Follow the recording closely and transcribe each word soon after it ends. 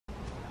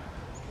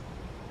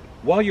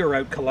while you're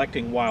out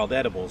collecting wild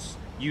edibles,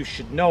 you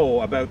should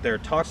know about their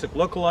toxic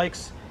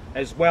lookalikes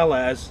as well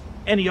as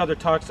any other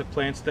toxic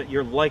plants that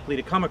you're likely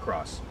to come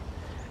across.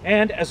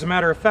 And as a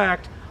matter of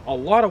fact, a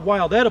lot of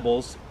wild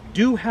edibles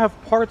do have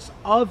parts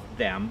of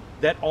them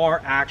that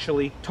are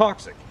actually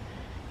toxic.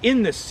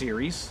 In this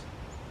series,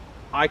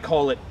 I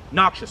call it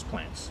noxious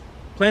plants.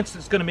 Plants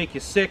that's going to make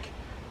you sick,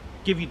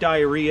 give you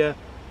diarrhea,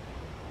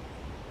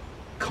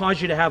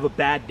 cause you to have a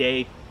bad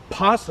day,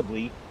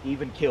 possibly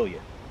even kill you.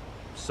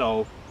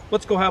 So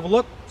let's go have a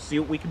look, see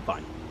what we can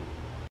find.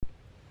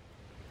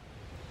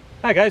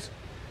 Hi guys,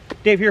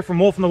 Dave here from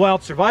Wolf in the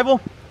Wild Survival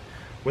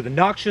with a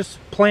noxious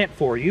plant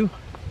for you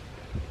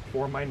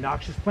for my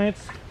Noxious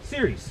Plants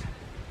series.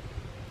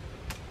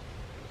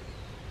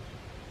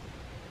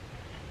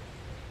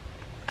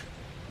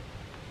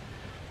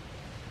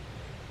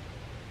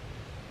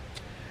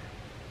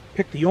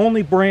 Picked the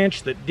only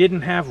branch that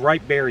didn't have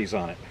ripe berries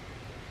on it.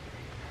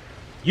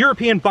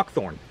 European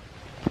Buckthorn.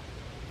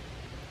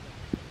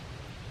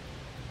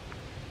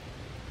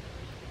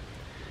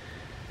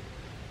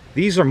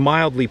 These are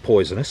mildly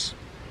poisonous.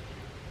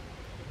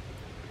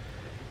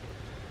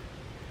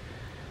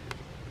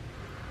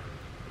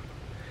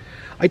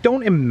 I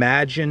don't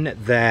imagine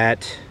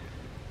that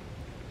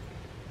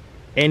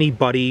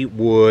anybody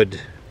would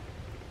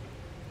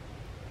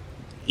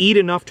eat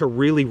enough to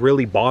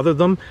really bother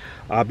them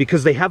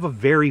because they have a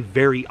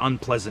very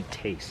unpleasant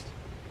taste.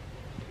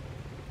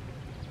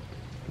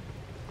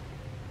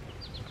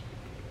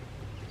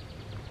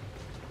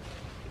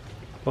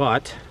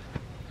 But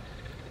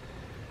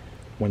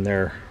when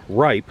they're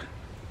ripe,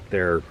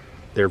 they're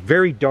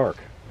very dark,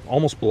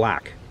 almost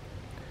black,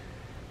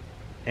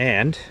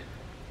 and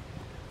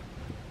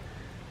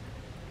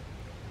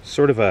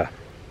sort of a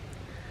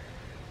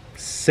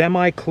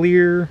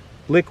semi-clear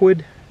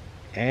liquid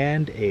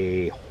and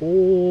a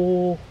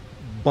whole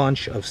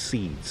bunch of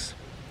seeds.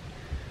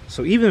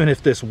 So even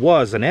if this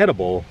was an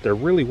edible, there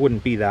really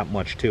wouldn't be that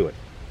much to it.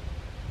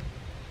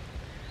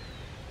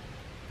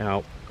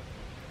 Now,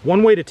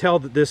 one way to tell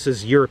that this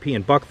is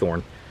European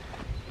buckthorn,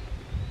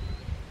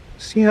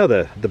 see how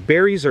the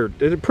berries they're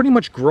pretty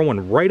much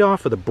growing right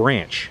off of the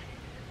branch.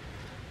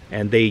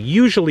 And they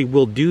usually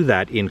will do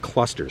that in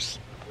clusters.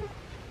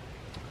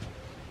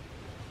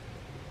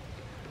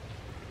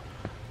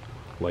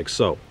 Like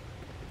so.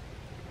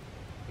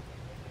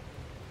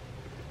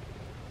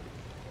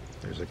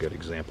 There's a good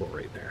example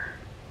right there.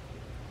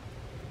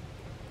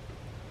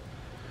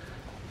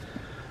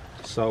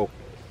 So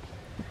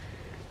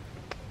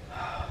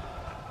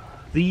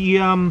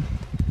the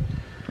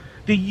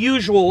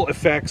usual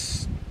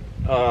effects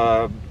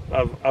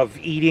of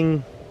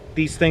eating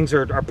these things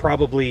are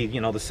probably, you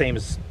know, the same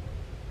as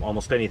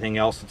almost anything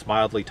else that's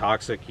mildly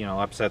toxic. You know,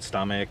 upset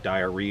stomach,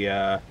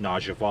 diarrhea,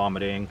 nausea,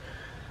 vomiting.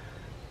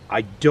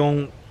 I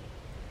don't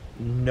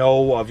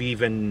know of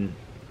even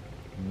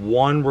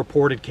one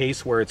reported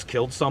case where it's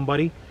killed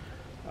somebody.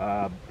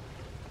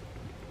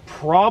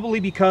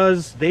 Probably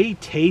because they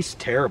taste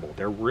terrible.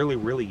 They're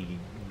really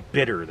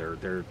bitter.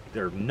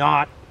 They're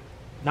not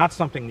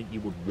something that you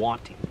would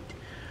want to eat.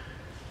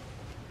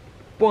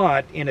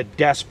 But in a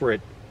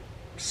desperate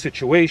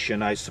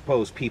situation, I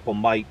suppose people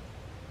might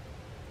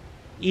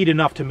eat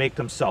enough to make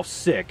themselves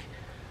sick.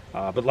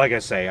 But like I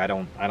say, I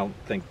don't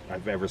think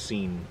I've ever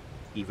seen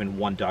even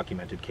one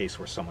documented case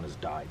where someone has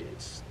died.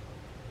 It's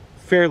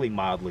fairly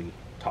mildly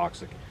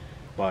toxic.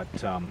 But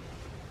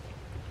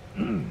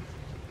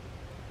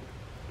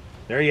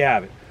there you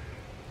have it.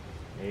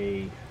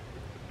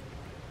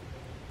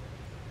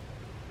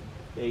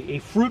 A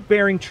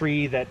fruit-bearing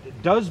tree that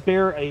does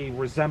bear a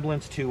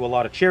resemblance to a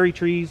lot of cherry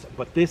trees,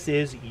 but this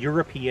is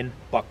European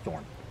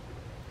buckthorn.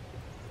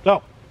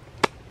 So,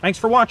 thanks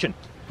for watching.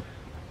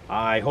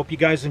 I hope you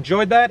guys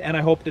enjoyed that, and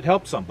I hope it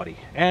helped somebody.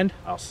 And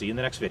I'll see you in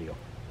the next video.